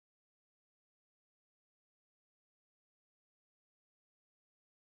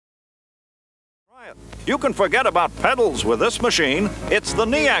You can forget about pedals with this machine. It's the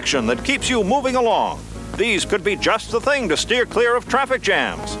knee action that keeps you moving along. These could be just the thing to steer clear of traffic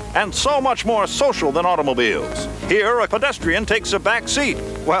jams, and so much more social than automobiles. Here, a pedestrian takes a back seat.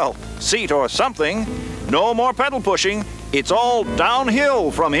 Well, seat or something. No more pedal pushing. It's all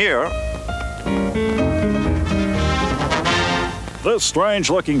downhill from here. This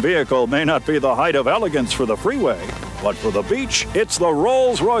strange-looking vehicle may not be the height of elegance for the freeway, but for the beach, it's the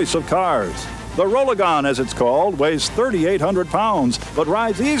Rolls-Royce of cars. The Rollagon, as it's called, weighs 3,800 pounds, but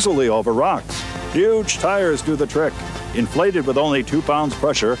rides easily over rocks. Huge tires do the trick. Inflated with only 2 pounds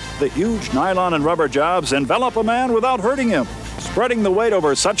pressure, the huge nylon and rubber jobs envelop a man without hurting him. Spreading the weight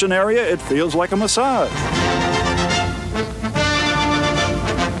over such an area, it feels like a massage.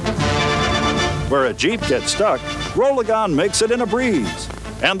 Where a Jeep gets stuck, Rollagon makes it in a breeze.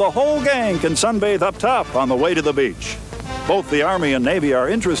 And the whole gang can sunbathe up top on the way to the beach. Both the Army and Navy are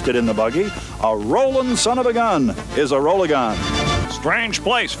interested in the buggy. A rollin' son of a gun is a Rollagon. Strange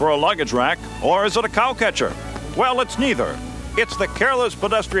place for a luggage rack, or is it a cow catcher? Well, it's neither. It's the careless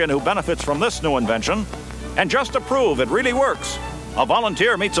pedestrian who benefits from this new invention. And just to prove it really works, a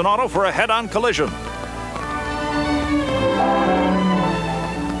volunteer meets an auto for a head-on collision.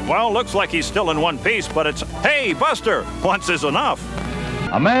 Well, looks like he's still in one piece, but it's, hey, Buster, once is enough.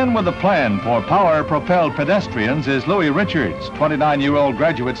 A man with a plan for power-propelled pedestrians is Louis Richards, 29-year-old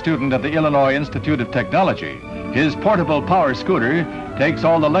graduate student at the Illinois Institute of Technology. His portable power scooter takes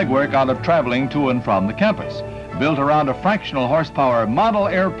all the legwork out of traveling to and from the campus. Built around a fractional horsepower model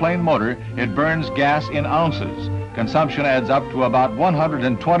airplane motor, it burns gas in ounces. Consumption adds up to about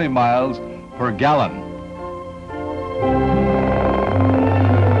 120 miles per gallon.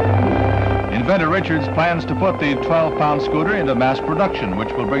 Inventor Richards plans to put the 12-pound scooter into mass production,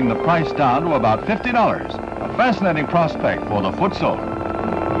 which will bring the price down to about $50. A fascinating prospect for the foot soldier.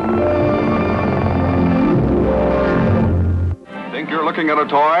 Think you're looking at a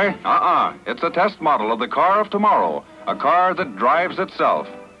toy? It's a test model of the car of tomorrow, a car that drives itself.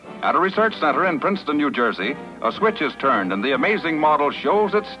 At a research center in Princeton, New Jersey, a switch is turned and the amazing model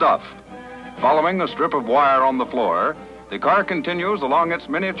shows its stuff. Following a strip of wire on the floor, the car continues along its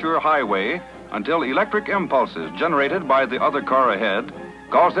miniature highway until electric impulses generated by the other car ahead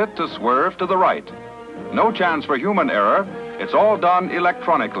cause it to swerve to the right. No chance for human error. It's all done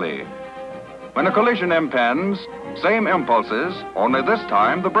electronically. When a collision impends, same impulses, only this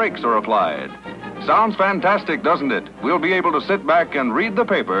time the brakes are applied. Sounds fantastic, doesn't it? We'll be able to sit back and read the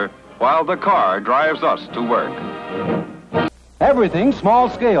paper while the car drives us to work. Everything small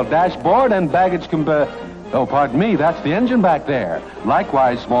scale, dashboard and baggage Oh, pardon me, that's the engine back there.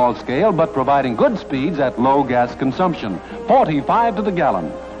 Likewise small scale, but providing good speeds at low gas consumption. 45 to the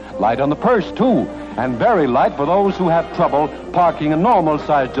gallon. Light on the purse, too, and very light for those who have trouble parking a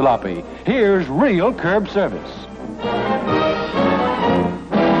normal-sized jalopy. Here's real curb service.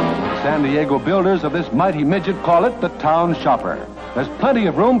 San Diego builders of this mighty midget call it the Town Shopper. There's plenty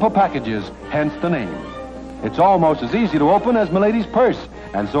of room for packages, hence the name. It's almost as easy to open as Milady's purse,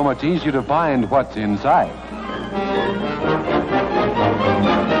 and so much easier to find what's inside.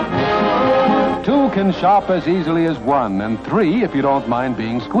 Two can shop as easily as one, and three if you don't mind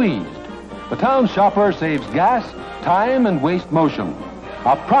being squeezed. The Town Shopper saves gas, time, and waste motion.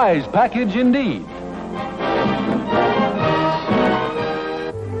 A prize package indeed.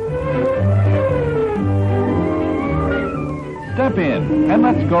 Step in and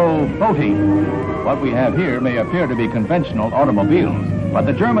let's go boating. What we have here may appear to be conventional automobiles, but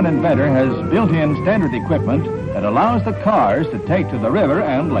the German inventor has built-in standard equipment that allows the cars to take to the river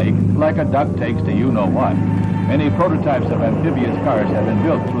and lake like a duck takes to you-know-what. Many prototypes of amphibious cars have been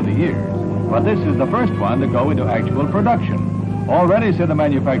built through the years, but this is the first one to go into actual production. Already, said the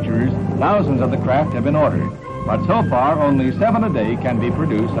manufacturers, thousands of the craft have been ordered, but so far only 7 a day can be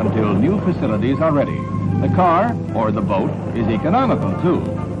produced until new facilities are ready. The car, or the boat, is economical, too.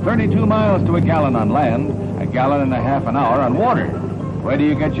 32 miles to a gallon on land, a gallon and a half an hour on water. Where do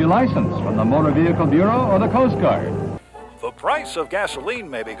you get your license? From the Motor Vehicle Bureau or the Coast Guard? The price of gasoline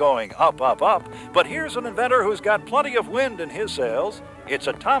may be going up, up, up, but here's an inventor who's got plenty of wind in his sails. It's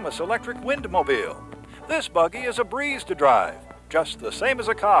a Thomas Electric Windmobile. This buggy is a breeze to drive, just the same as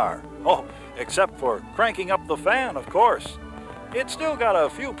a car. Oh, except for cranking up the fan, of course. It's still got a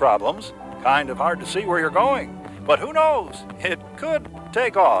few problems. Kind of hard to see where you're going. But who knows? It could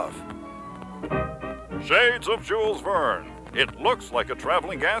take off. Shades of Jules Verne. It looks like a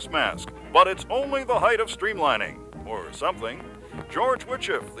traveling gas mask, but it's only the height of streamlining, or something. George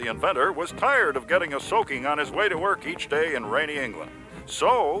Wycliffe, the inventor, was tired of getting a soaking on his way to work each day in rainy England.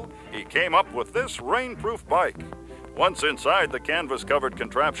 So, he came up with this rainproof bike. Once inside the canvas-covered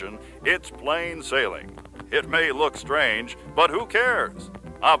contraption, it's plain sailing. It may look strange, but who cares?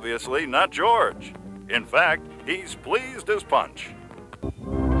 Obviously not George. In fact, he's pleased as punch.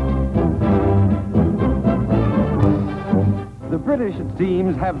 The British, it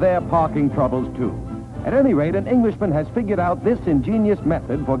seems, have their parking troubles, too. At any rate, an Englishman has figured out this ingenious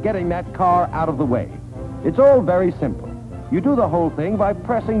method for getting that car out of the way. It's all very simple. You do the whole thing by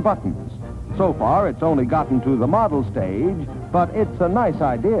pressing buttons. So far, it's only gotten to the model stage, but it's a nice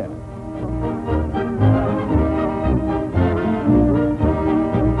idea.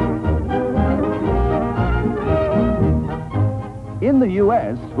 In the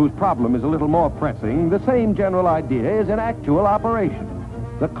U.S., whose problem is a little more pressing, the same general idea is in actual operation.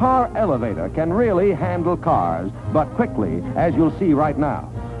 The car elevator can really handle cars, but quickly, as you'll see right now.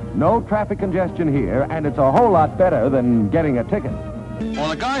 No traffic congestion here, and it's a whole lot better than getting a ticket. For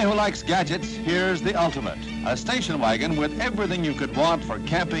the guy who likes gadgets, here's the ultimate. A station wagon with everything you could want for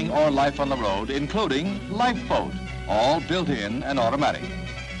camping or life on the road, including lifeboat, all built in and automatic.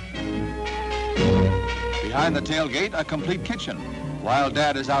 Behind the tailgate, a complete kitchen. While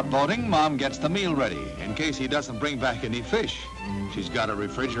Dad is out boating, Mom gets the meal ready in case he doesn't bring back any fish. She's got a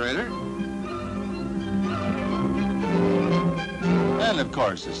refrigerator. And, of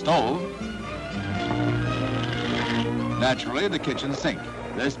course, a stove. Naturally, the kitchen sink.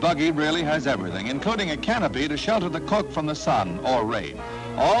 This buggy really has everything, including a canopy to shelter the cook from the sun or rain.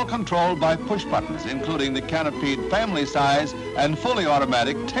 All controlled by push buttons, including the canopied family size and fully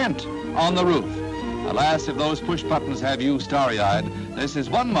automatic tent on the roof. Alas, if those push buttons have you starry-eyed, this is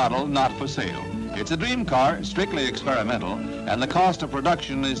one model not for sale. It's a dream car, strictly experimental, and the cost of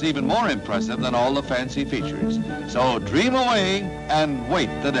production is even more impressive than all the fancy features. So dream away and wait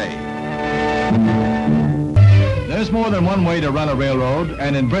the day. There's more than one way to run a railroad,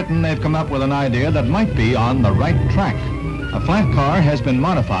 and in Britain they've come up with an idea that might be on the right track. A flat car has been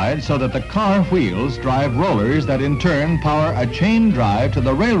modified so that the car wheels drive rollers that in turn power a chain drive to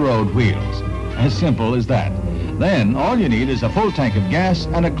the railroad wheels. As simple as that. Then all you need is a full tank of gas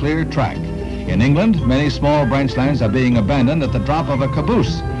and a clear track. In England, many small branch lines are being abandoned at the drop of a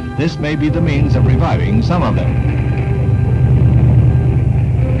caboose. This may be the means of reviving some of them.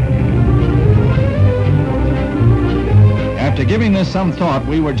 After giving this some thought,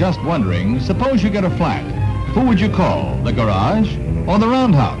 we were just wondering, suppose you get a flat. Who would you call, the garage or the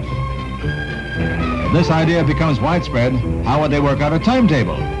roundhouse? If this idea becomes widespread, how would they work out a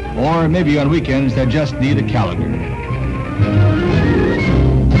timetable? Or maybe on weekends they just need a calendar.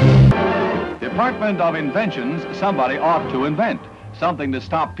 Department of Inventions, somebody ought to invent. Something to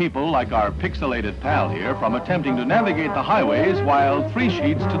stop people like our pixelated pal here from attempting to navigate the highways while 3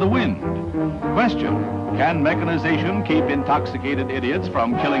 sheets to the wind. Question, can mechanization keep intoxicated idiots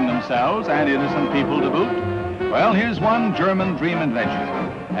from killing themselves and innocent people to boot? Well, here's one German dream invention.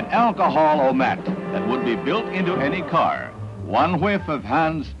 An alcohol-o-mat that would be built into any car. One whiff of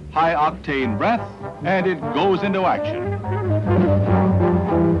Hans' high-octane breath, and it goes into action.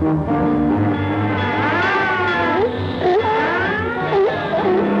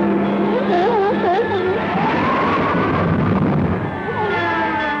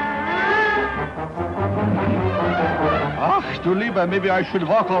 Ach, du lieber, maybe I should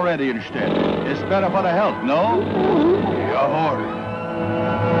walk already instead. It's better for the health, no? Jawohl.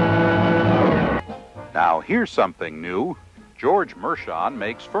 Now, here's something new. George Mershon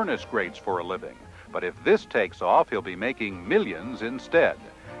makes furnace grates for a living, but if this takes off, he'll be making millions instead.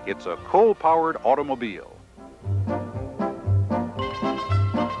 It's a coal-powered automobile.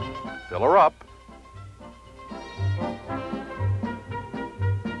 Fill her up.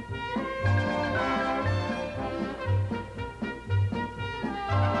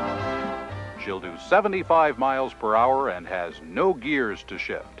 She'll do 75 miles per hour and has no gears to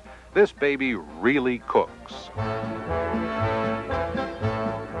shift. This baby really cooks.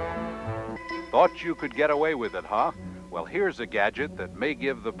 Thought you could get away with it, huh? Well, here's a gadget that may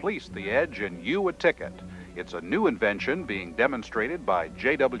give the police the edge and you a ticket. It's a new invention being demonstrated by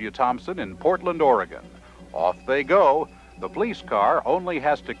J.W. Thompson in Portland, Oregon. Off they go. The police car only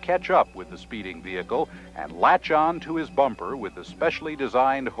has to catch up with the speeding vehicle and latch on to his bumper with the specially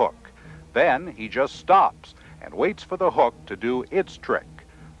designed hook. Then he just stops and waits for the hook to do its trick.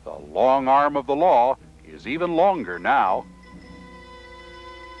 The long arm of the law is even longer now.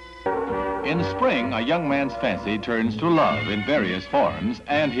 In spring, a young man's fancy turns to love in various forms,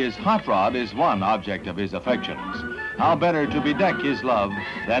 and his hot rod is one object of his affections. How better to bedeck his love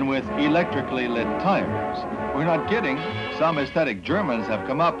than with electrically lit tires? We're not kidding. Some aesthetic Germans have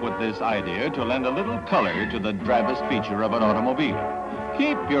come up with this idea to lend a little color to the drabbest feature of an automobile.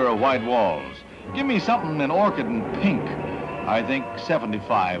 Keep your white walls. Give me something in orchid and pink. I think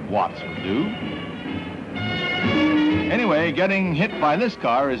 75 watts would do. Anyway, getting hit by this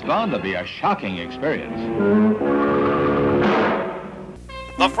car is bound to be a shocking experience.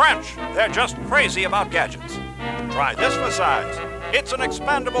 The French, they're just crazy about gadgets. Try this for size. It's an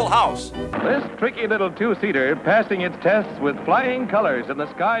expandable house. This tricky little two-seater passing its tests with flying colors in the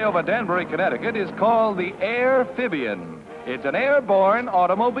sky over Danbury, Connecticut is called the Airphibian. It's an airborne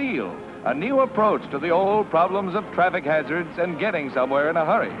automobile, a new approach to the old problems of traffic hazards and getting somewhere in a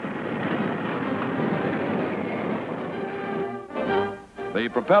hurry. The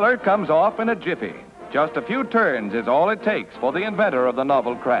propeller comes off in a jiffy. Just a few turns is all it takes for the inventor of the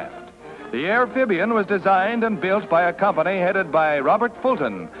novel craft. The Airphibian was designed and built by a company headed by Robert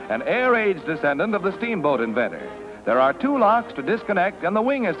Fulton, an air-age descendant of the steamboat inventor. There are 2 locks to disconnect, and the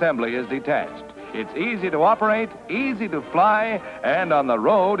wing assembly is detached. It's easy to operate, easy to fly, and on the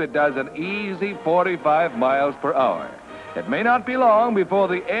road it does an easy 45 miles per hour. It may not be long before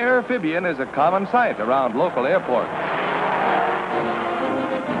the Airphibian is a common sight around local airports.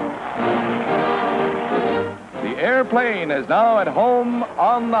 The airplane is now at home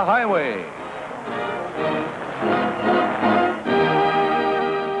on the highway.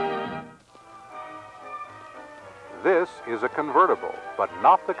 This is a convertible, but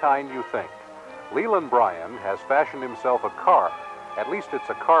not the kind you think. Leland Bryan has fashioned himself a car. At least it's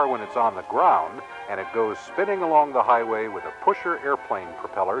a car when it's on the ground, and it goes spinning along the highway with a pusher airplane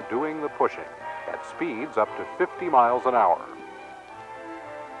propeller doing the pushing at speeds up to 50 miles an hour.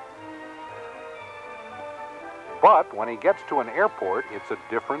 But when he gets to an airport, it's a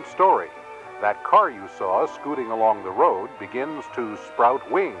different story. That car you saw scooting along the road begins to sprout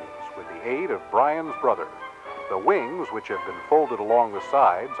wings with the aid of Bryan's brother. The wings, which have been folded along the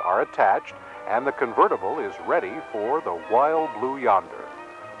sides, are attached, and the convertible is ready for the wild blue yonder.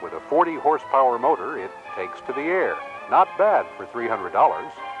 With a 40 horsepower motor, it takes to the air. Not bad for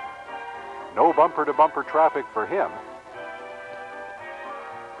 $300. No bumper-to-bumper traffic for him.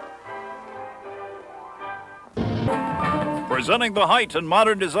 Presenting the height and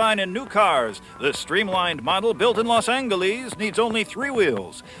modern design in new cars, this streamlined model built in Los Angeles needs only 3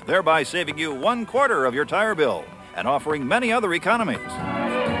 wheels, thereby saving you 1/4 of your tire bill and offering many other economies.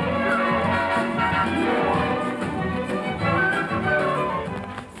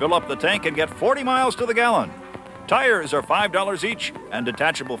 Fill up the tank and get 40 miles to the gallon. Tires are $5 each, and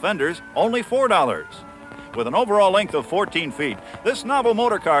detachable fenders only $4. With an overall length of 14 feet, this novel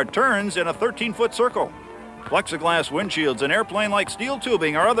motor car turns in a 13-foot circle. Plexiglass windshields and airplane-like steel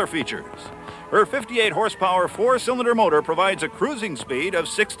tubing are other features. Her 58 horsepower 4-cylinder motor provides a cruising speed of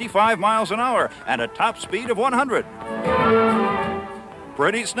 65 miles an hour and a top speed of 100.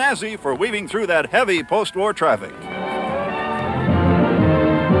 Pretty snazzy for weaving through that heavy post-war traffic.